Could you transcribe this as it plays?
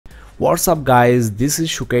What's up guys, this is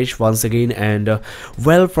Shukesh once again, and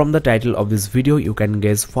well, from the title of this video you can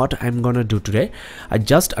guess what I'm gonna do today. I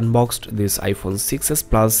just unboxed this iPhone 6s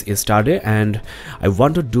Plus yesterday and I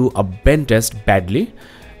want to do a bend test badly.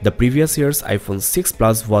 The previous year's iPhone 6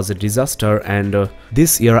 Plus was a disaster, and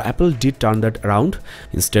this year Apple did turn that around.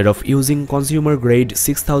 Instead of using consumer grade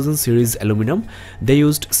 6000 series aluminum, they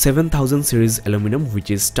used 7000 series aluminum, which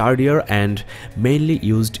is sturdier and mainly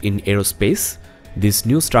used in aerospace. This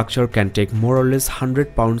new structure can take more or less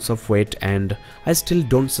 100 pounds of weight, and I still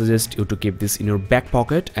don't suggest you to keep this in your back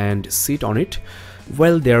pocket and sit on it.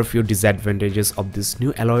 Well, there are a few disadvantages of this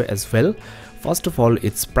new alloy as well. First of all,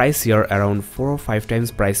 it's pricier, around 4 or 5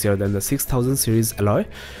 times pricier than the 6000 series alloy.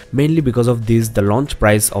 Mainly because of this, the launch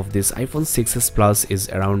price of this iPhone 6s Plus is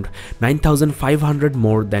around 9500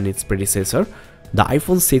 more than its predecessor. The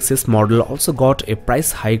iPhone 6s model also got a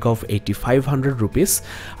price hike of 8500 rupees.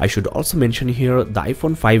 I should also mention here the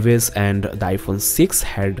iPhone 5s and the iPhone 6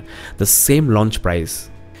 had the same launch price.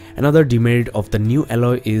 Another demerit of the new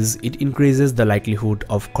alloy is it increases the likelihood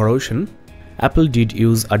of corrosion. Apple did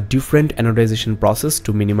use a different anodization process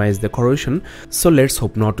to minimize the corrosion, so let's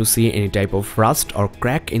hope not to see any type of rust or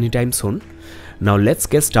crack anytime soon. Now let's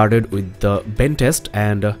get started with the bend test,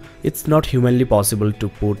 and it's not humanly possible to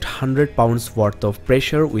put 100 pounds worth of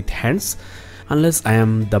pressure with hands unless I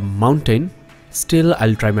am the mountain. Still,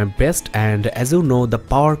 I'll try my best, and as you know, the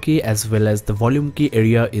power key as well as the volume key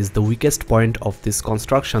area is the weakest point of this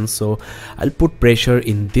construction, so I'll put pressure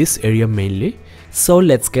in this area mainly. So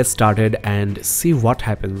let's get started and see what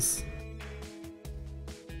happens.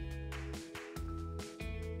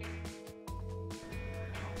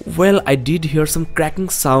 Well, I did hear some cracking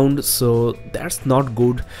sound, so that's not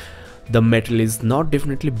good. The metal is not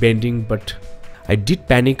definitely bending, but I did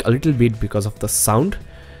panic a little bit because of the sound.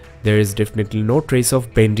 There is definitely no trace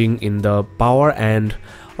of bending in the power and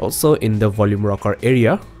also in the volume rocker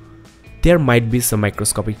area. There might be some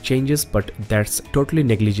microscopic changes, but that's totally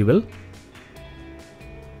negligible.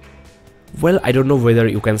 Well, I don't know whether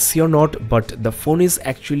you can see or not, but the phone is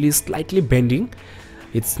actually slightly bending.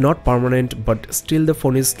 It's not permanent, but still the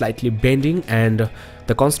phone is slightly bending, and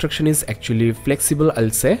the construction is actually flexible, I'll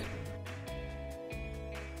say.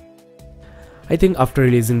 I think after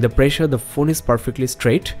releasing the pressure, the phone is perfectly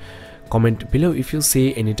straight. Comment below if you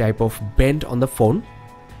see any type of bend on the phone.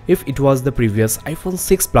 If it was the previous iPhone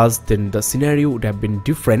 6 Plus, then the scenario would have been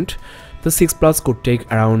different. The 6 Plus could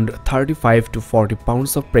take around 35 to 40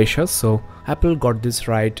 pounds of pressure, so Apple got this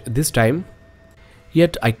right this time.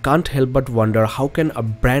 Yet I can't help but wonder, how can a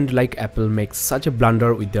brand like Apple make such a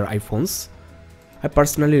blunder with their iPhones? I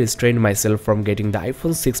personally restrained myself from getting the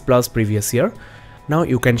iPhone 6 Plus previous year. Now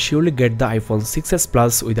you can surely get the iPhone 6s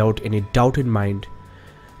Plus without any doubt in mind.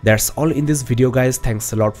 That's all in this video guys,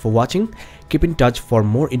 thanks a lot for watching. Keep in touch for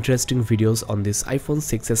more interesting videos on this iPhone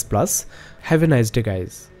 6s Plus. Have a nice day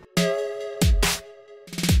guys.